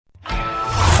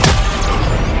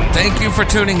Thank you for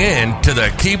tuning in to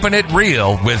the Keeping It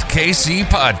Real with KC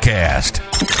podcast,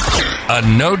 a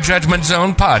no judgment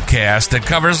zone podcast that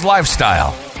covers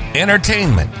lifestyle,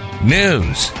 entertainment,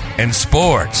 news, and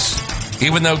sports.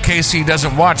 Even though KC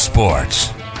doesn't watch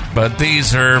sports, but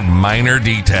these are minor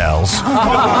details.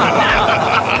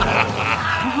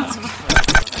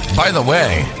 By the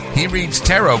way, he reads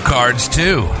tarot cards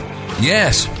too.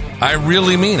 Yes, I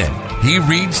really mean it. He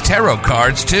reads tarot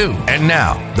cards too. And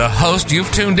now, the host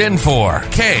you've tuned in for,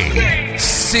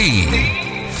 KC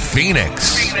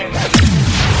Phoenix.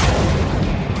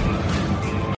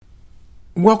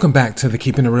 Welcome back to the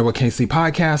Keeping It Real with KC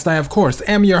podcast. I, of course,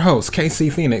 am your host,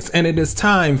 KC Phoenix, and it is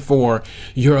time for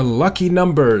your lucky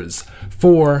numbers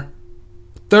for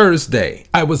Thursday.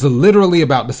 I was literally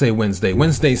about to say Wednesday.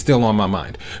 Wednesday's still on my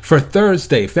mind. For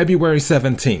Thursday, February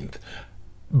 17th.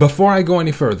 Before I go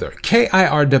any further,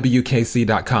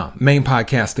 KIRWKC.com, main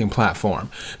podcasting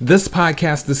platform. This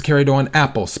podcast is carried on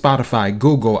Apple, Spotify,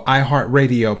 Google,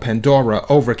 iHeartRadio, Pandora,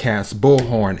 Overcast,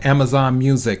 Bullhorn, Amazon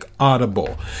Music,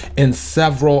 Audible, and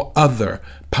several other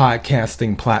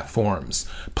podcasting platforms.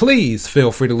 Please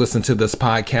feel free to listen to this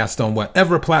podcast on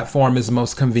whatever platform is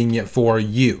most convenient for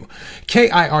you.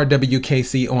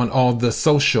 KIRWKC on all the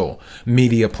social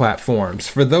media platforms.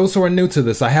 For those who are new to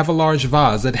this, I have a large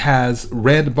vase. It has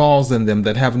red balls in them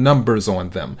that have numbers on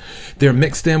them. They're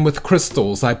mixed in with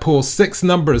crystals. I pull 6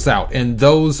 numbers out, and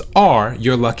those are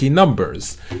your lucky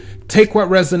numbers. Take what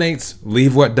resonates,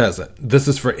 leave what doesn't. This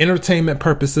is for entertainment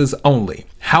purposes only.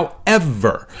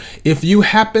 However, if you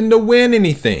happen to win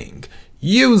anything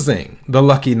using the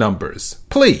lucky numbers,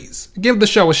 please give the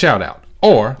show a shout out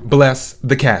or bless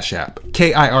the Cash App.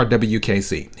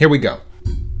 KIRWKC. Here we go.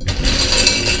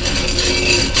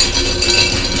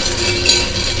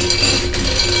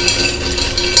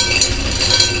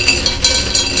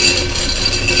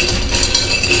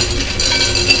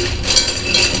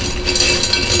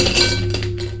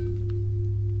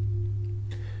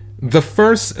 The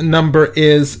first number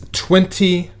is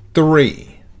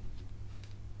 23.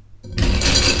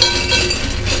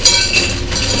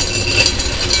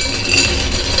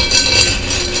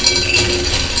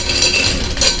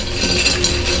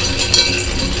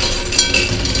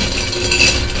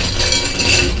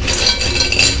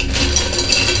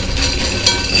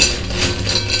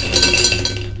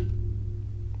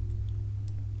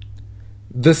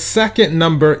 The second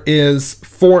number is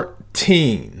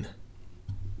 14.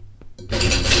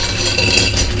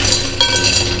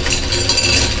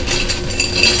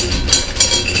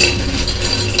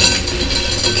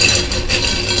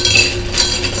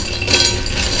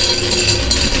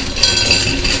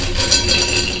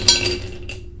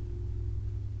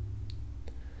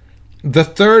 The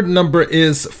third number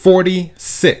is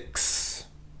 46.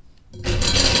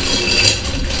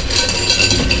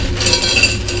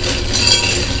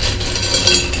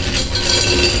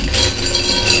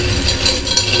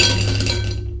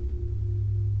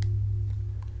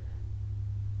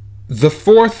 The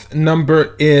fourth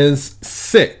number is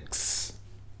 6.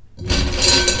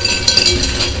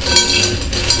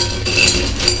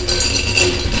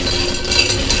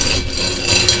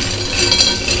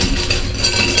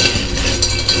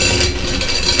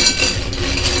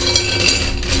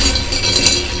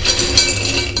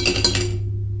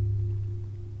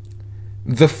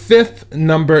 The fifth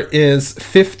number is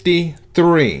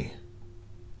 53.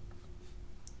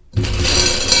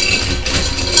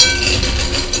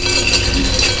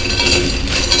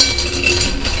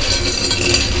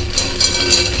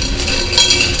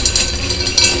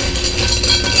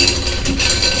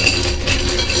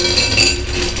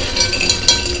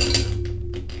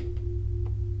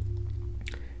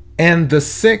 And the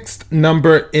sixth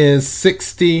number is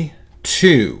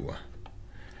 62.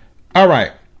 All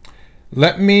right.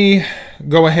 Let me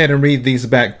go ahead and read these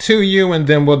back to you, and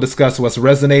then we'll discuss what's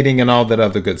resonating and all that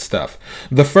other good stuff.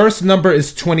 The first number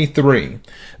is 23.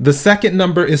 The second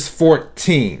number is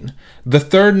 14. The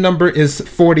third number is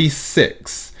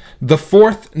 46. The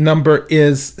fourth number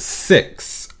is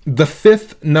 6. The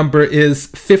fifth number is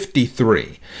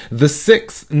 53. The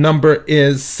sixth number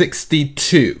is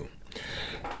 62.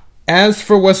 As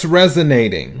for what's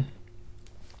resonating,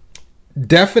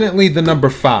 definitely the number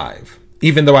 5.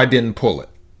 Even though I didn't pull it.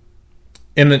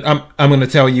 And I'm going to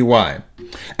tell you why.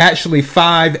 Actually,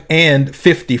 5 and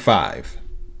 55.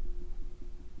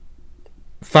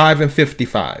 5 and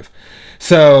 55.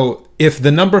 So if the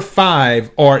number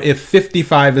 5 or if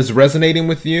 55 is resonating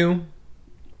with you,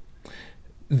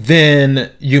 then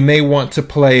you may want to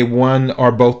play one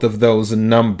or both of those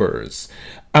numbers.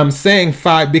 I'm saying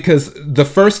 5 because the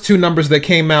first two numbers that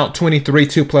came out, 23,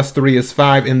 2 plus 3 is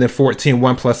 5, and then 14,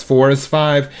 1 plus 4 is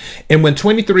 5. And when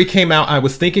 23 came out, I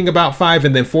was thinking about 5,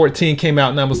 and then 14 came out,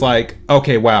 and I was like,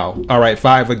 okay, wow, all right,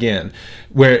 5 again,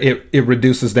 where it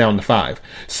reduces down to 5.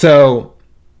 So,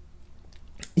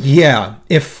 yeah,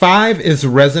 if 5 is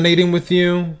resonating with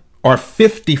you, or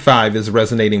 55 is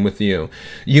resonating with you,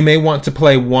 you may want to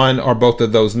play one or both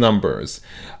of those numbers.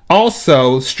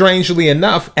 Also, strangely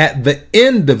enough, at the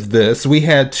end of this, we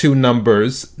had two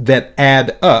numbers that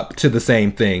add up to the same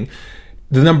thing.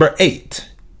 The number 8.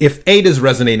 If 8 is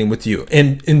resonating with you,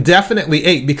 and definitely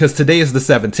 8 because today is the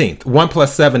 17th. 1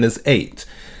 plus 7 is 8.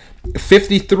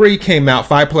 53 came out,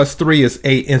 5 plus 3 is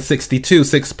 8, and 62,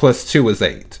 6 plus 2 is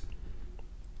 8.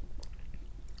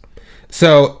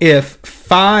 So if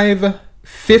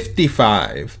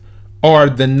 555 or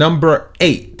the number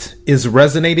 8 is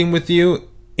resonating with you,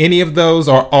 any of those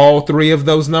or all three of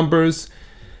those numbers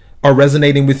are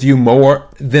resonating with you more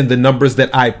than the numbers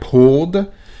that I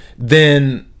pulled,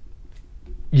 then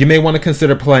you may want to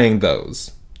consider playing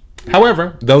those.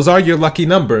 However, those are your lucky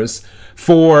numbers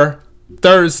for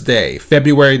Thursday,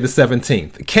 February the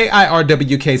 17th.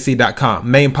 KIRWKC.com,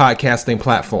 main podcasting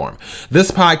platform.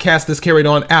 This podcast is carried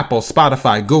on Apple,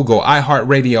 Spotify, Google,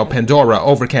 iHeartRadio, Pandora,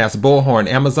 Overcast, Bullhorn,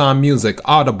 Amazon Music,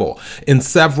 Audible, and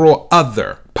several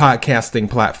other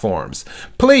podcasting platforms.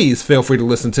 Please feel free to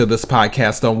listen to this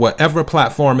podcast on whatever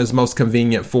platform is most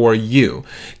convenient for you.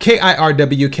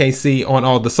 KIRWKC on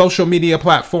all the social media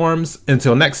platforms.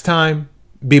 Until next time,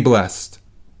 be blessed.